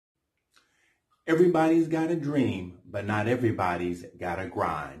Everybody's got a dream, but not everybody's got a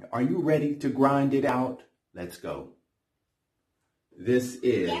grind. Are you ready to grind it out? Let's go. This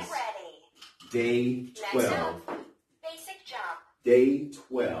is day 12. Basic jump. Day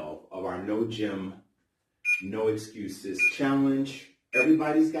 12 of our No Gym, No Excuses challenge.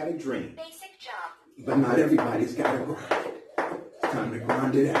 Everybody's got a dream, Basic jump. but not everybody's got a grind. It's time to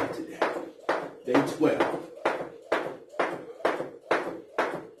grind it out today. Day 12.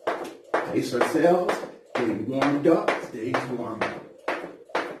 Pace ourselves, getting warmed up, stage warm up.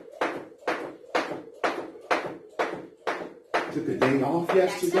 Took a day off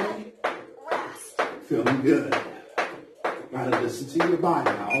yesterday. Rest. Feeling good. Gotta listen to your body.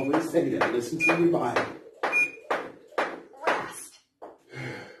 I always say that. Listen to your body. Rest.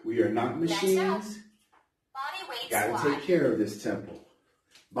 We are not machines. Body weight Gotta squat. take care of this temple.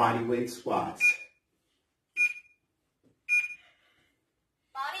 Body weight squats.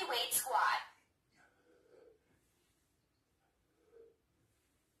 Body weight squat.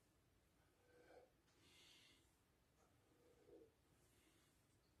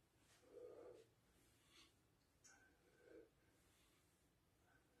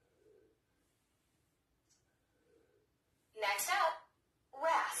 Next up,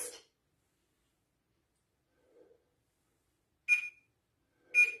 rest.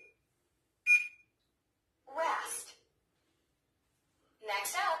 Rest.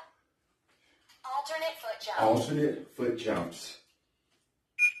 Next up, alternate foot jump. Alternate foot jumps.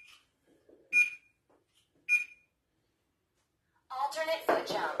 Alternate foot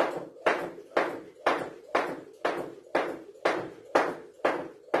jump.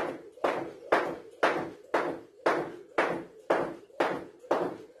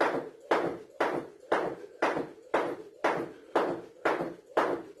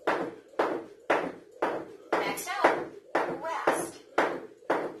 Next up, rest.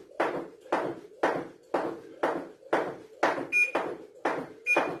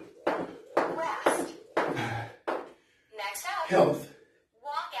 Rest. Next up, Health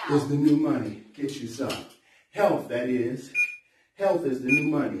walk out. is the new money. Get you some. Health, that is. Health is the new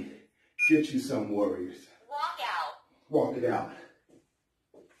money. Get you some, warriors. Walk out. Walk it out.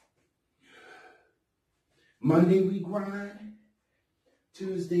 Monday we grind.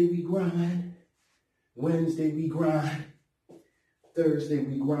 Tuesday we grind. Wednesday we grind. Thursday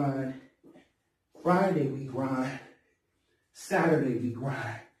we grind. Friday we grind. Saturday we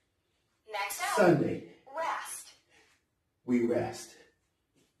grind. Next up, Sunday rest. we rest.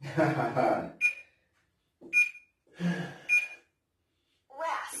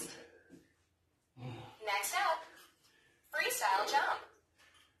 Rest. Next up, freestyle jump.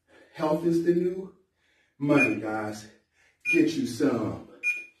 Health is the new money, guys. Get you some.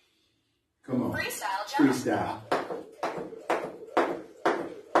 Come on. Freestyle jump. Freestyle.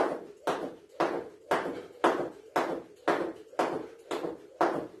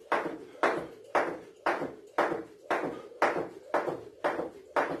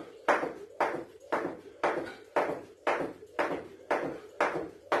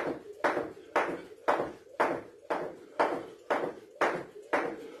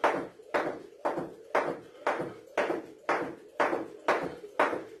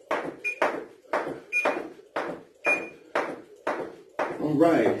 All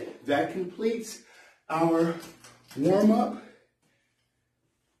right, that completes our warm-up.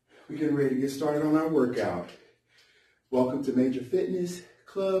 We're getting ready to get started on our workout. Welcome to Major Fitness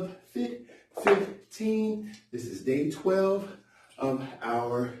Club Fit 15. This is day 12 of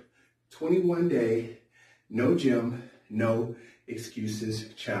our 21-day No Gym, No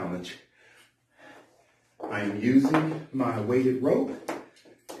Excuses challenge. I am using my weighted rope,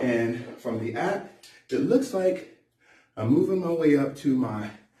 and from the app, it looks like I'm moving my way up to my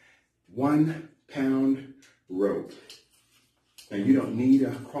 1 pound rope. Now you don't need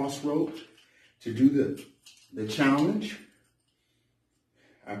a cross rope to do the challenge.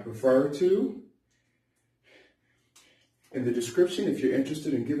 I prefer to. In the description, if you're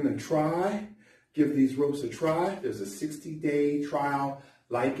interested in giving a try, give these ropes a try. There's a 60-day trial.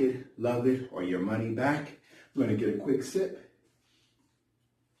 Like it, love it, or your money back. We're going to get a quick sip.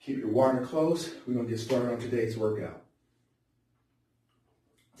 Keep your water close. We're going to get started on today's workout.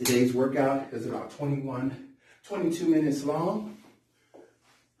 Today's workout is about 22 minutes long.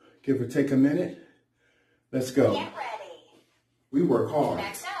 Give or take a minute. Let's go. Get ready. We work hard.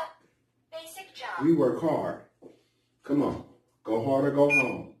 Next up, basic jump. We work hard. Come on. Go hard or go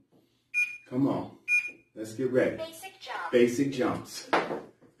home. Come on. Let's get ready. Basic jump. Basic jumps.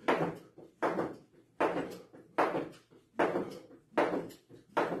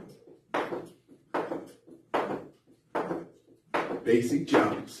 Basic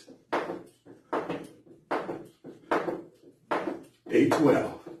jumps. Day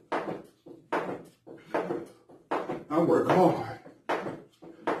 12. I work hard.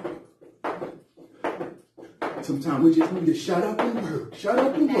 Sometimes we just need to shut up and work. Shut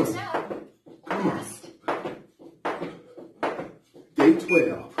up and work. Come on. Day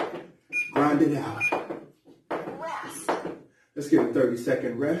 12. Grind it out. Rest. Let's get a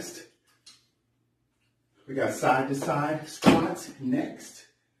 30-second rest. We got side to side squats next.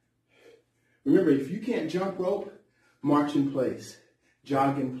 Remember, if you can't jump rope, march in place,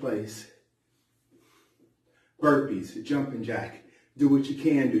 jog in place. Burpees, jumping jack. Do what you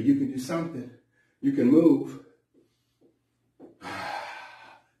can do. You can do something. You can move.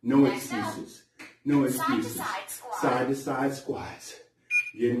 No excuses. No excuses. Side to side squats.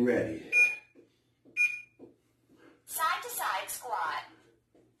 Getting ready. Side to side squat.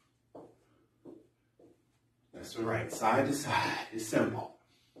 That's all right. Side to side. It's simple.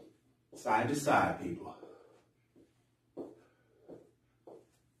 Side to side, people.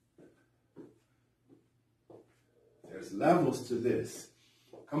 There's levels to this.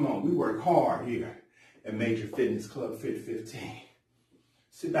 Come on, we work hard here at Major Fitness Club Fit 15.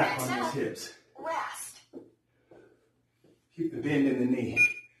 Sit back on those hips. Rest. Keep the bend in the knee.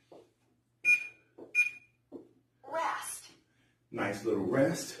 Rest. Nice little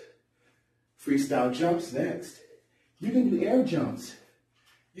rest. Freestyle jumps next. You can do air jumps.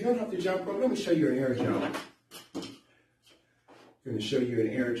 You don't have to jump rope. Let me show you an air jump. I'm going to show you an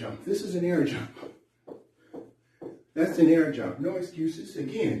air jump. This is an air jump. That's an air jump. No excuses.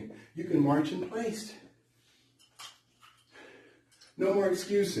 Again, you can march in place. No more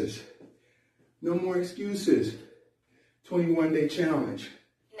excuses. No more excuses. 21-day challenge.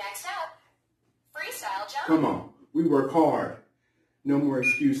 Next up, freestyle jump. Come on. We work hard. No more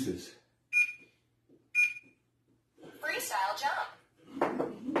excuses. Freestyle jump.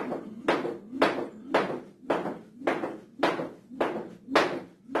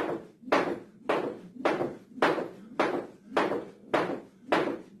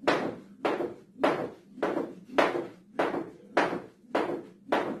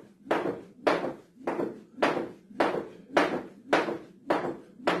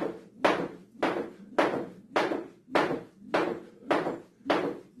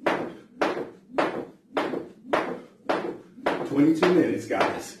 22 minutes,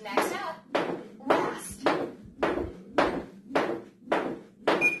 guys. Next up, rest.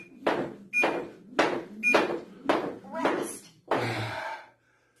 Rest.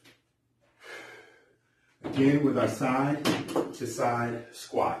 Again with our side to side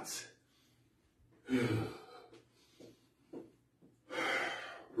squats.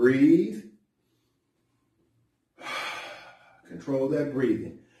 Breathe. Control that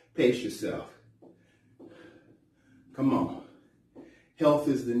breathing. Pace yourself. Come on. Health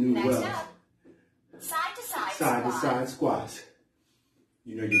is the new wealth. Next up, side to side Side to side squats.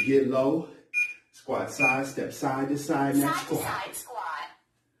 You know, you get low, squat side, step side to side, next Side to squat. side squat.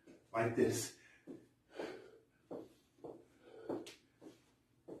 Like this.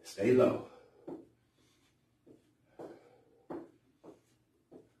 Stay low.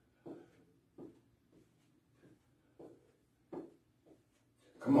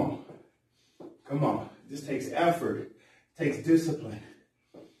 Come on. Come on. This takes effort. Takes discipline.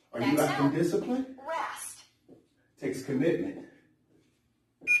 Are you lacking discipline? Rest. Takes commitment.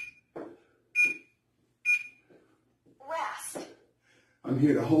 Rest. I'm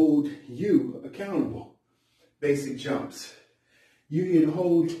here to hold you accountable. Basic jumps. You're here to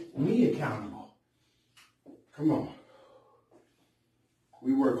hold me accountable. Come on.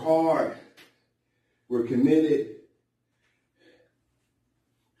 We work hard. We're committed.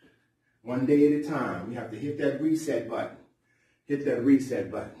 One day at a time. We have to hit that reset button. Hit that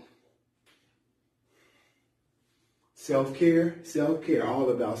reset button. Self-care, self-care, all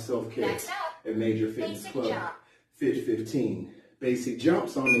about self-care. Next up, at Major Fitness basic Club jump. Fit 15. Basic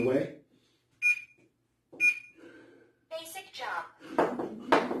jumps on the way. Basic jump.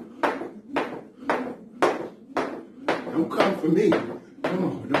 Don't come for me. Come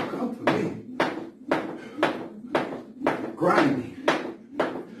on, don't come for me. Grinding.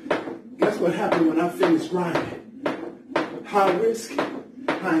 Guess what happened when I finished grinding? High risk,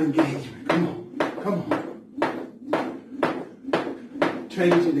 high engagement. Come on, come on.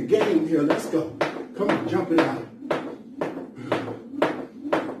 Changing the game here. Let's go. Come on, jump it out.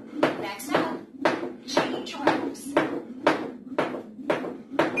 Next up, change ropes.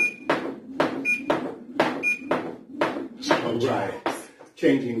 All right.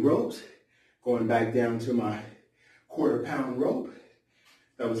 Changing ropes. Going back down to my quarter-pound rope.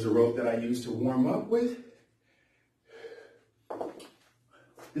 That was the rope that I used to warm up with.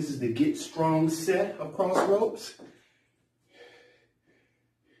 This is the Get Strong set of cross ropes.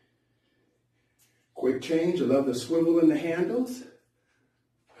 Quick change. I love the swivel in the handles.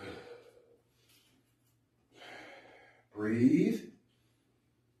 Breathe.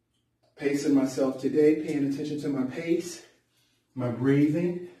 Pacing myself today, paying attention to my pace, my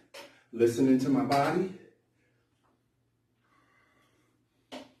breathing, listening to my body.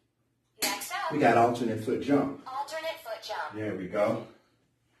 Next up. We got alternate foot jump. Alternate foot jump. There we go.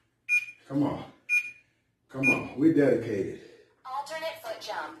 Come on. Come on. We're dedicated. Alternate foot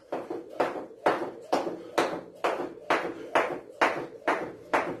jump.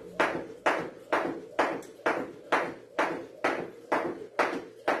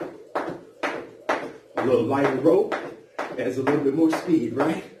 A little lighter rope adds a little bit more speed,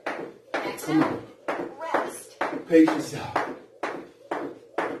 right? Next Come up. on. Rest. Pace yourself.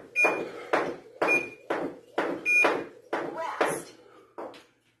 Rest.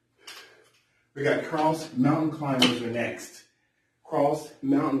 We got cross mountain climbers are next. Cross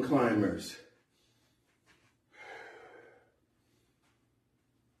mountain climbers.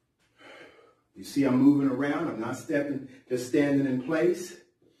 You see I'm moving around. I'm not stepping, just standing in place.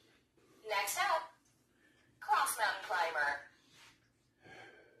 Next up. Cross mountain climber.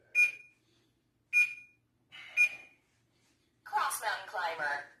 Cross mountain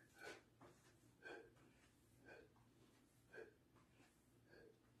climber.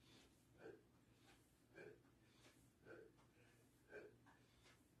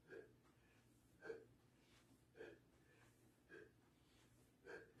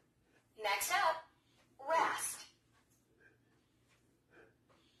 Next up, rest.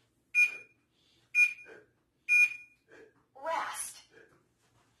 Rest.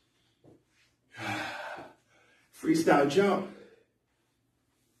 Freestyle jump.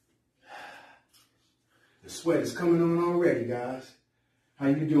 The sweat is coming on already, guys. How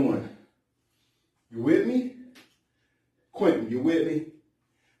you doing? You with me? Quentin, you with me?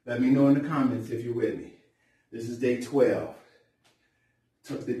 Let me know in the comments if you're with me. This is day 12.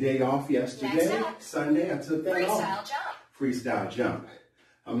 Took the day off yesterday. Next up. Sunday, I took that off. Freestyle jump. Freestyle jump.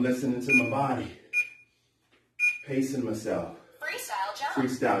 I'm listening to my body. Pacing myself. Freestyle jump.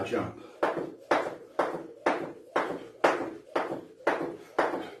 Freestyle jump.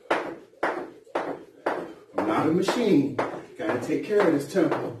 I'm not a machine. Gotta take care of this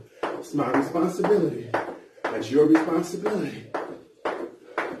temple. It's my responsibility. That's your responsibility.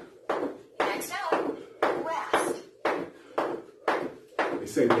 Next up, rest. They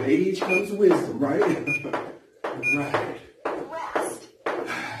say with age comes wisdom, right? Right. Rest.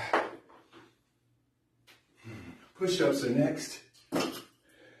 Push-ups are next.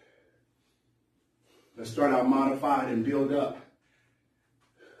 Let's start out modified and build up.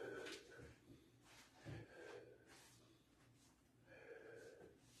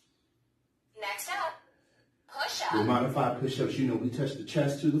 Next up, push With up. modified push-ups, you know we touch the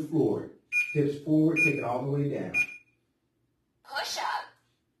chest to the floor. Hips forward, take it all the way down. Push up.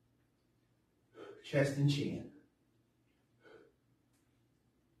 Chest and chin.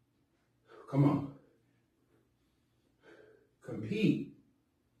 Come on. Compete.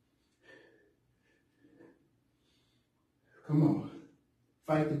 Come on.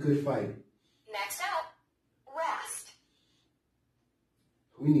 Fight the good fight. Next up, rest.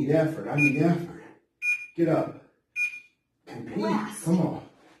 We need effort. I need effort. Get up. Compete. Rest. Come on.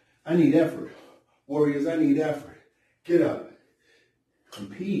 I need effort. Warriors, I need effort. Get up.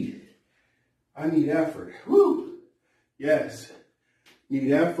 Compete. I need effort. Woo! Yes.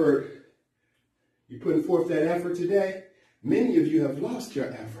 Need effort. You putting forth that effort today? Many of you have lost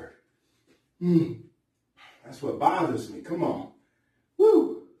your effort. That's what bothers me. Come on.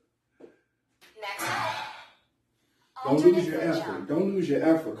 Woo! Next up, Don't alternate lose your foot effort. jump. Don't lose your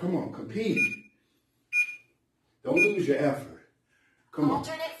effort. Come on. Compete. Don't lose your effort. Come on.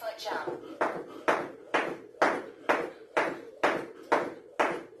 Alternate foot jump.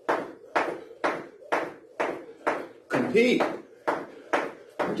 Compete.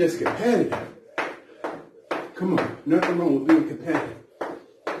 I'm just competitive. Come on. Nothing wrong with being competitive.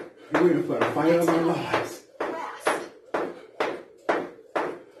 We're in for the fight of our lives. Rest.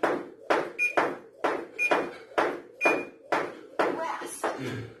 Rest.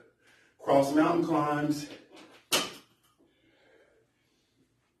 Cross mountain climbs.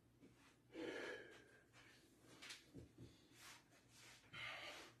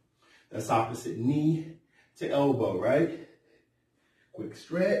 That's opposite knee to elbow, right? Quick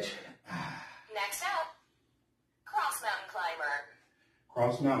stretch. Next up, cross mountain climber.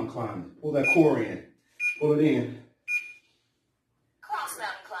 Cross mountain climb. Pull that core in. Pull it in. Cross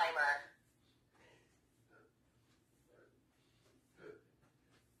mountain climber.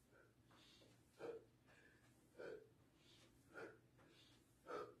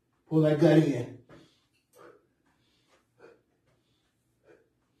 Pull that gut in.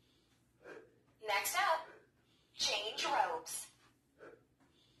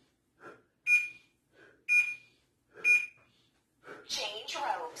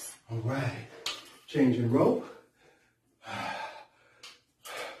 All right, changing rope.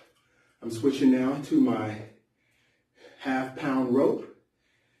 I'm switching now to my half-pound rope.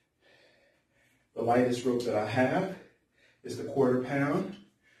 The lightest rope that I have is the 1/4 pound.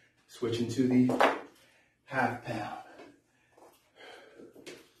 Switching to the half-pound.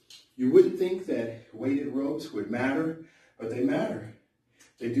 You wouldn't think that weighted ropes would matter, but they matter.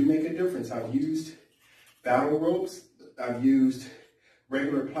 They do make a difference. I've used battle ropes. I've used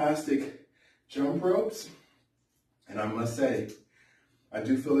regular plastic jump ropes. And I must say, I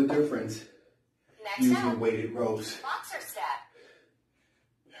do feel a difference using weighted ropes. Boxer step.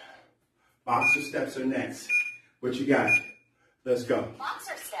 Boxer steps are next. What you got? Let's go.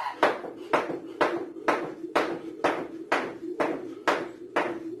 Boxer step.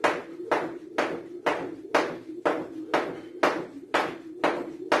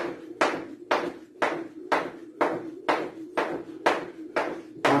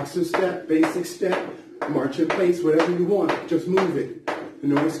 Boxer step, basic step, march in place, whatever you want. Just move it.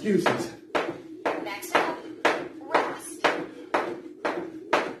 No excuses. Next up, rest.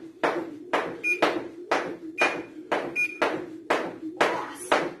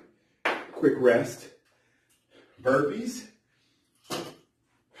 Rest. Quick rest. Burpees.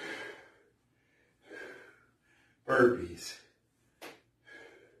 Burpees.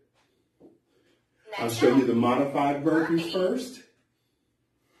 I'll Next show up, you the modified burpees first.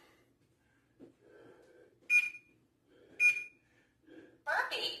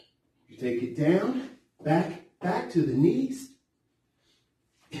 burpee. You take it down, back to the knees.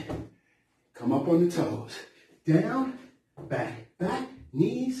 Come up on the toes. Down, back,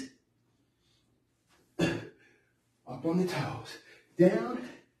 knees. Up on the toes. Down,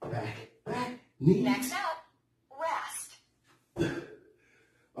 back, knees. Next up, rest.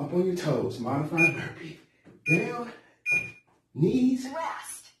 Up on your toes. Modified burpee. Down, knees,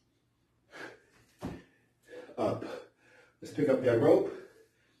 Rest. up. Let's pick up that rope.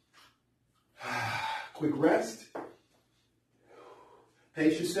 Quick rest.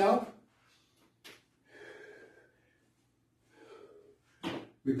 Pace yourself.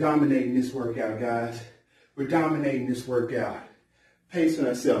 We're dominating this workout, guys. We're dominating this workout. Pacing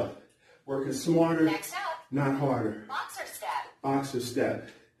ourselves. Working smarter, Next up, not harder. boxer step. Boxer step.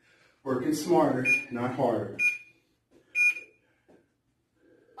 Working smarter, not harder.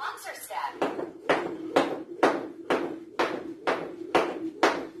 Boxer step.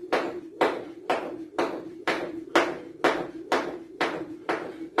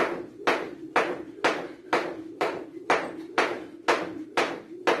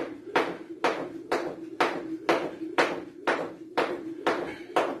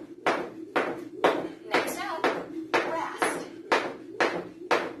 Next up, rest.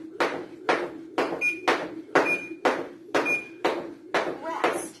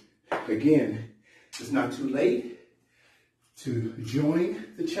 Rest. Again, it's not too late to join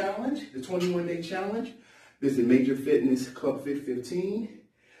the challenge, the 21-day challenge. Visit Major Fitness Club Fit 15.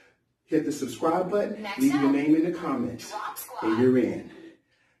 Hit the subscribe button. Next Leave your up, name in the comments. drop squat. And you're in.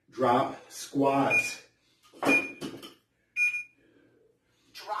 Drop squats.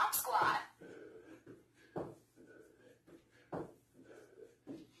 Drop squat.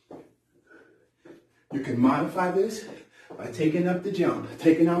 You can modify this by taking out the jump,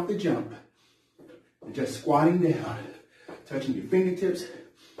 and just squatting down, touching your fingertips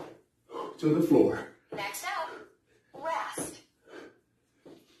to the floor. Next up, rest.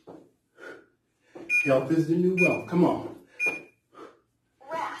 Health is the new wealth. Come on.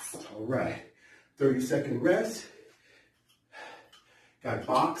 Rest. All right. 30-second rest. Got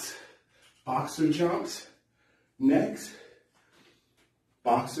boxer jumps next.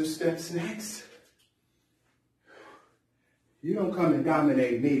 Boxer steps next. You don't come and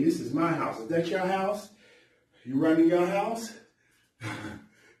dominate me. This is my house. Is that your house? You running your house?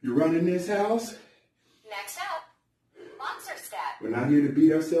 You running this house? Next up, boxer step. We're not here to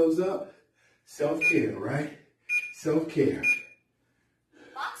beat ourselves up. Self-care, right? Self-care.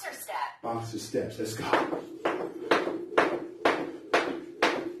 Boxer step. Boxer steps. Let's go.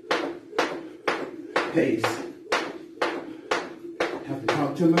 Pace. Have to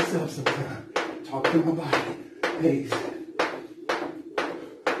talk to myself sometimes. Talk to my body. Pace.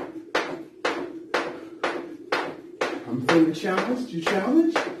 I'm feeling challenged. You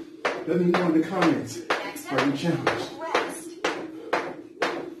challenged? Let me know in the comments. Next Are you up, challenged? rest.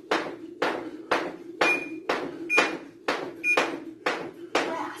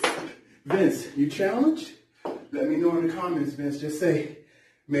 Rest. Vince, you challenged? Let me know in the comments, Vince. Just say,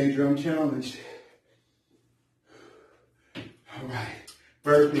 Major, I'm challenged. All right.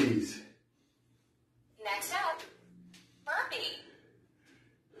 Burpees. Next up, burpee.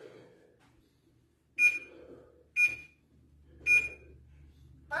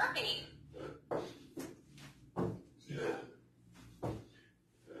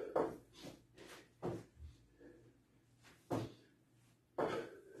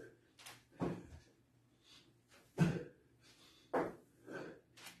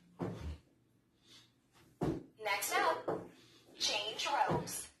 Next up, change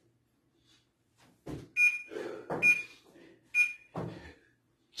ropes.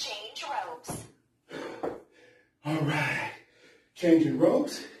 Change ropes. All right. Changing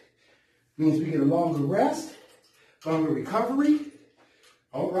ropes means we get a longer rest, longer recovery.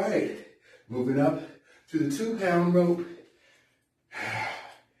 All right. Moving up to the 2-pound rope.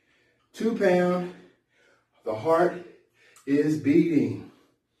 2 pound. The heart is beating.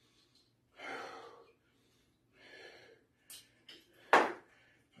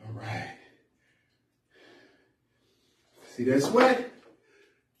 All right. See that sweat?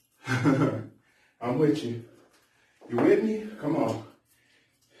 I'm with you. You with me? Come on.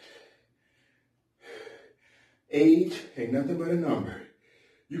 Age ain't nothing but a number.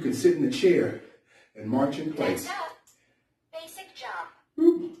 You can sit in the chair and march in place. Next up, basic jump.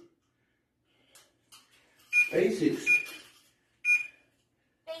 Woo. Basics.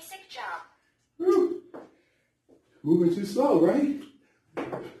 Basic jump. Woo. Moving too slow, right?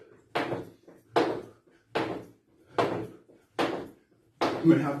 I'm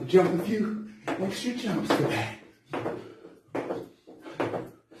gonna have to jump a few extra jumps for that.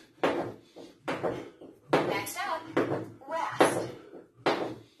 Next up, rest.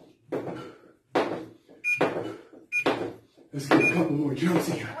 Let's get a couple more jumps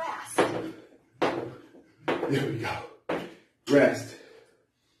in. Rest. There we go. Rest.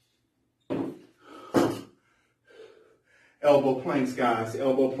 Elbow planks, guys.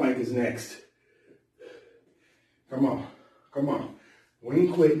 Elbow plank is next. Come on. Come on. We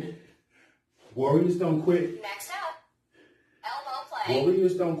ain't quitting. Warriors don't quit. Next up, elbow plank.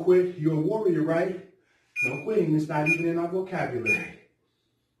 Warriors don't quit. You're a warrior, right? No quitting. It's not even in our vocabulary.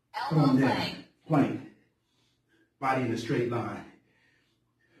 Come Elbow on down. plank. Plank. Body in a straight line.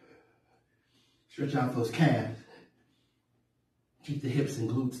 Stretch out those calves. Keep the hips and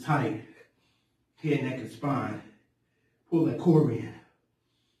glutes tight. Head, neck, and spine. Pull that core in.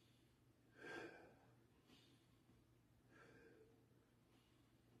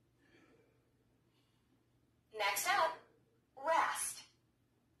 Next up, rest.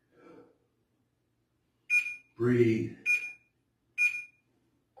 Breathe.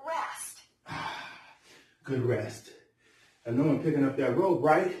 Rest. Good rest. I know I'm picking up that rope,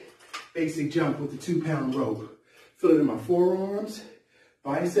 right? Basic jump with the 2-pound rope. Feel it in my forearms,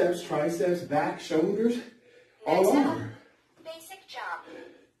 biceps, triceps, back, shoulders, all Next up, over. basic jump.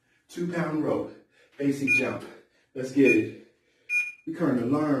 2-pound rope. Basic jump. Let's get it. We're going to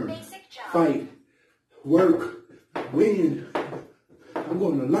learn, Basic jump. fight, work, win. I'm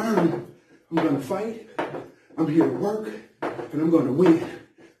going to learn. I'm going to fight. I'm here to work, and I'm going to win.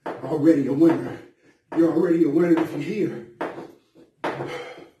 Already a winner. You're already a winner if you're here.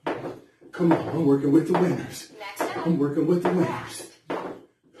 Come on, I'm working with the winners. Next up, I'm working with the winners.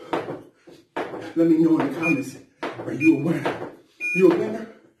 Let me know in the comments, are you a winner? You a winner?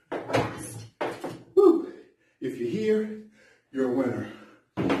 rest. Woo. If you're here, you're a winner.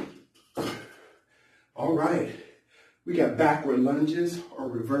 All right. We got backward lunges or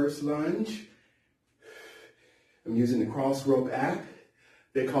reverse lunge. I'm using the Crossrope app.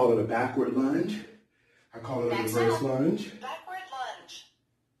 They call it a backward lunge. I call it a Next reverse up, lunge. backward lunge.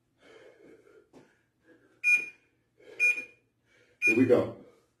 Here we go.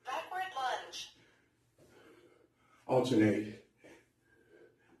 Backward lunge. Alternate.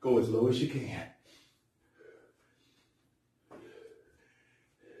 Go as low as you can.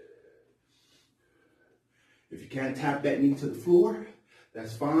 If you can't tap that knee to the floor,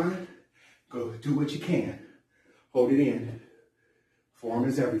 that's fine. Go do what you can. Hold it in. Form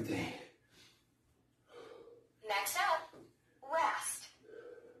is everything. Next up, rest.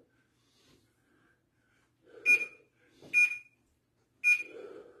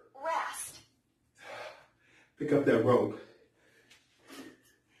 Rest. Pick up that rope.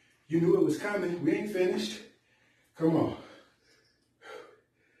 You knew it was coming. We ain't finished. Come on.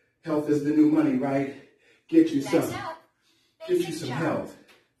 Health is the new money, right? Get you Next some. up, Get you basic some jump. health.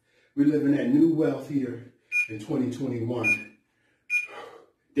 We're living that new wealth here in 2021.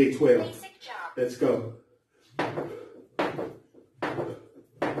 Day 12. Basic jump. Let's go.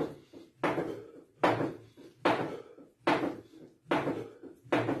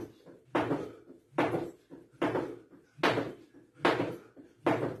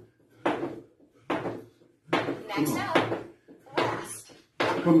 Next up, rest.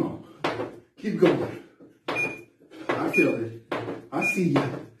 Come on. Keep going. I feel it. I see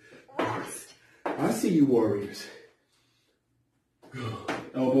you. Rest. I see you, warriors.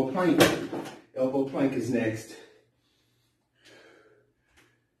 Elbow plank. Elbow plank is next.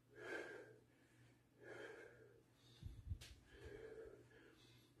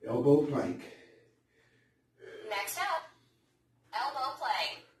 Elbow plank.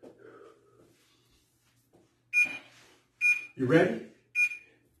 You ready?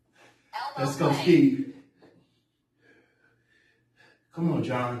 Elbow Let's go, plank. Steve. Come on,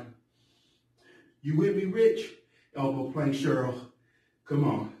 John. You with me, Rich? Elbow plank, Cheryl. Come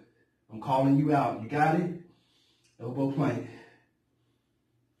on. I'm calling you out. You got it? Elbow plank.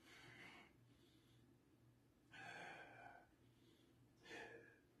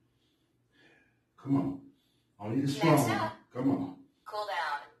 Come on. Only the strong. Next up. Come on. Cool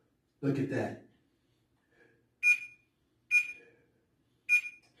down. Look at that.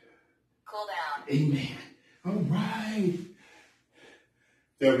 Cool down. Amen. All right.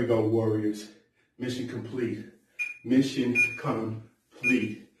 There we go, warriors. Mission complete. Mission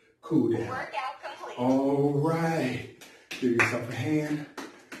complete. Cool down. Workout complete. All right. Give yourself a hand.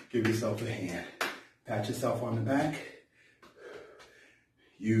 Give yourself a hand. Pat yourself on the back.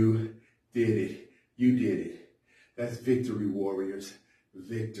 You did it. You did it. That's victory, warriors.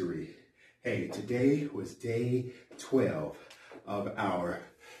 Victory. Hey, today was day 12 of our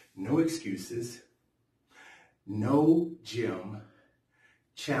no excuses, no gym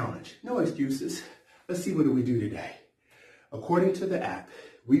challenge. No excuses. Let's see, what do we do today? According to the app,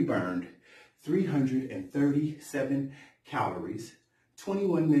 we burned 337 calories,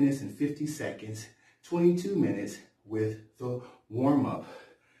 21 minutes and 50 seconds, 22 minutes with the warm-up.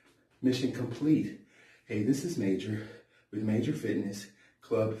 Mission complete. Hey, this is Major with Major Fitness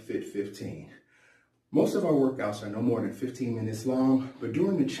Club Fit 15. Most of our workouts are no more than 15 minutes long, but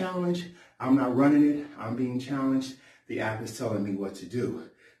during the challenge, I'm not running it, I'm being challenged. The app is telling me what to do.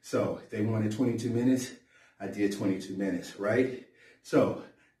 So if they wanted 22 minutes, I did 22 minutes, right? So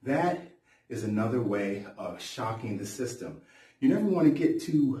that is another way of shocking the system. You never want to get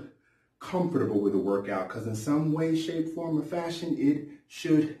too comfortable with a workout, because in some way, shape, form, or fashion, it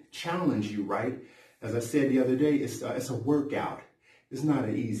should challenge you, right? As I said the other day, it's a workout. It's not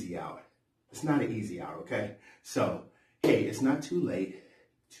an easy out. It's not an easy out, okay? So, hey, it's not too late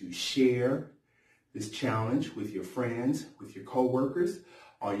to share this challenge with your friends, with your coworkers.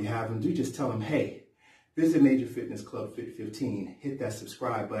 All you have them do, just tell them, hey, visit Major Fitness Club Fit 15, hit that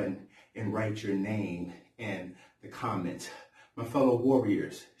subscribe button, and write your name in the comments. My fellow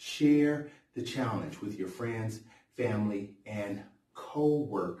warriors, share the challenge with your friends, family, and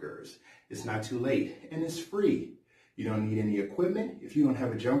co-workers. It's not too late, and it's free. You don't need any equipment. If you don't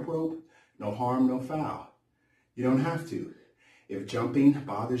have a jump rope, no harm, no foul. You don't have to. If jumping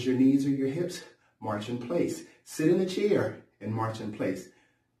bothers your knees or your hips, march in place. Sit in a chair and march in place.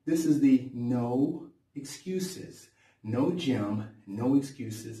 This is the no excuses, no gym, no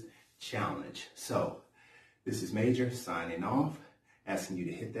excuses challenge. So this is Major signing off, asking you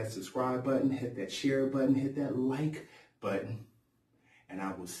to hit that subscribe button, hit that share button, hit that like button, and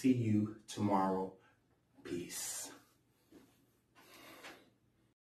I will see you tomorrow. Peace.